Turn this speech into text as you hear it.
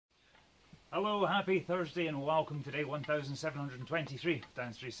Hello, happy Thursday and welcome to day 1723 of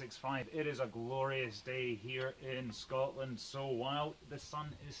Dance 365. It is a glorious day here in Scotland, so while the sun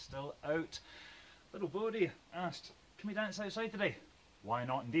is still out, little Bodhi asked, can we dance outside today? Why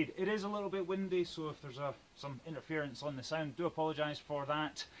not indeed? It is a little bit windy, so if there's some interference on the sound, do apologise for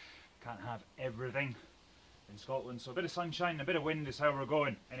that. Can't have everything in Scotland, so a bit of sunshine and a bit of wind is how we're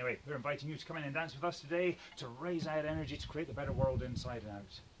going. Anyway, we're inviting you to come in and dance with us today to raise our energy, to create the better world inside and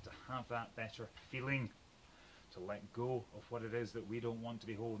out, to have that better feeling, to let go of what it is that we don't want to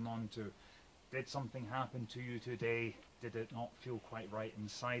be holding on to. Did something happen to you today? Did it not feel quite right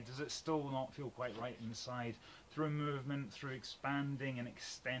inside? Does it still not feel quite right inside? Through movement, through expanding and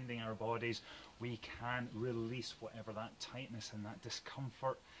extending our bodies, we can release whatever that tightness and that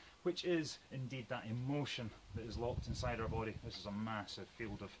discomfort, which is indeed that emotion that is locked inside our body. This is a massive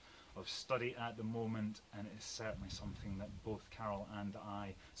field of study at the moment, and it is certainly something that both Carol and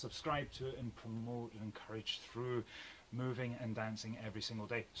I subscribe to and promote and encourage through moving and dancing every single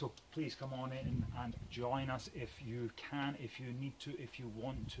day. So please come on in and join us if you can, if you need to, if you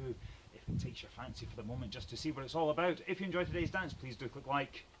want to, if it takes your fancy for the moment, just to see what it's all about. If you enjoyed today's dance, please do click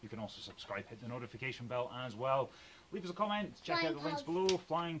like. You can also subscribe, hit the notification bell as well. Leave us a comment, check out the links below.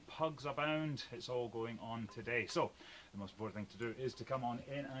 Flying pugs abound. It's all going on today. So the most important thing to do is to come on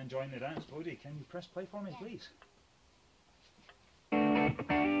in and join the dance. Bodhi, can you press play for me, please?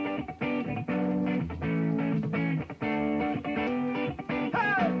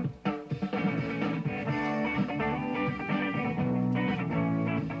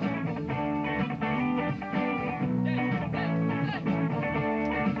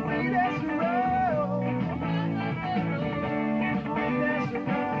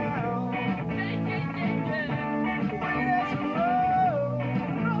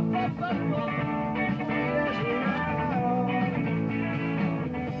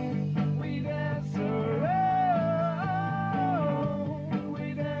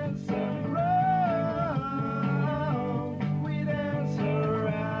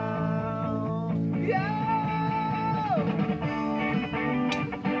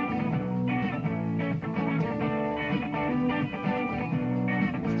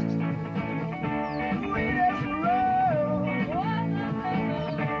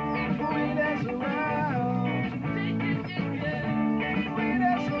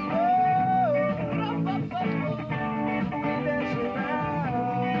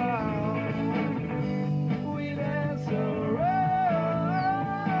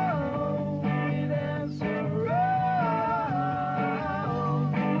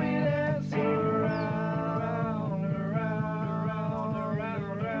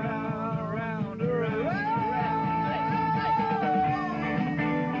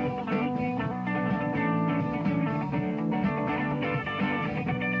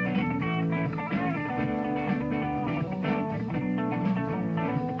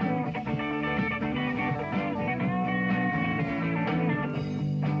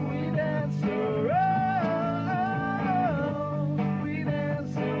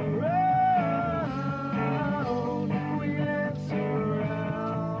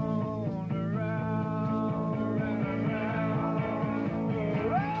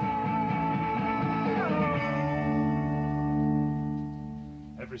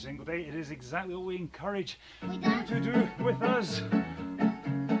 Every single day, it is exactly what we encourage you to do with us.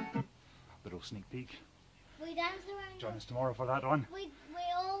 A little sneak peek. We dance around. Join us tomorrow for that one. We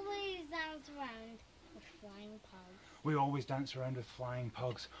always dance around with flying pugs. We always dance around with flying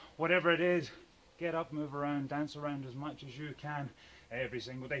pugs. Whatever it is, get up, move around, dance around as much as you can every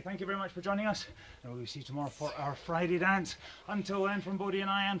single day. Thank you very much for joining us, and we'll see you tomorrow for our Friday dance. Until then, from Bodhi and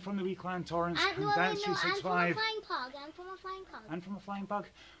I, and from the Wee Clan Torrance, and Dance 365, and from a flying pug, and from a flying pug, and from a flying pug.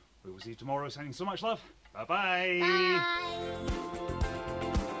 We will see you tomorrow. Sending so much love. Bye-bye.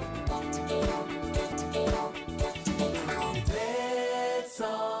 Bye.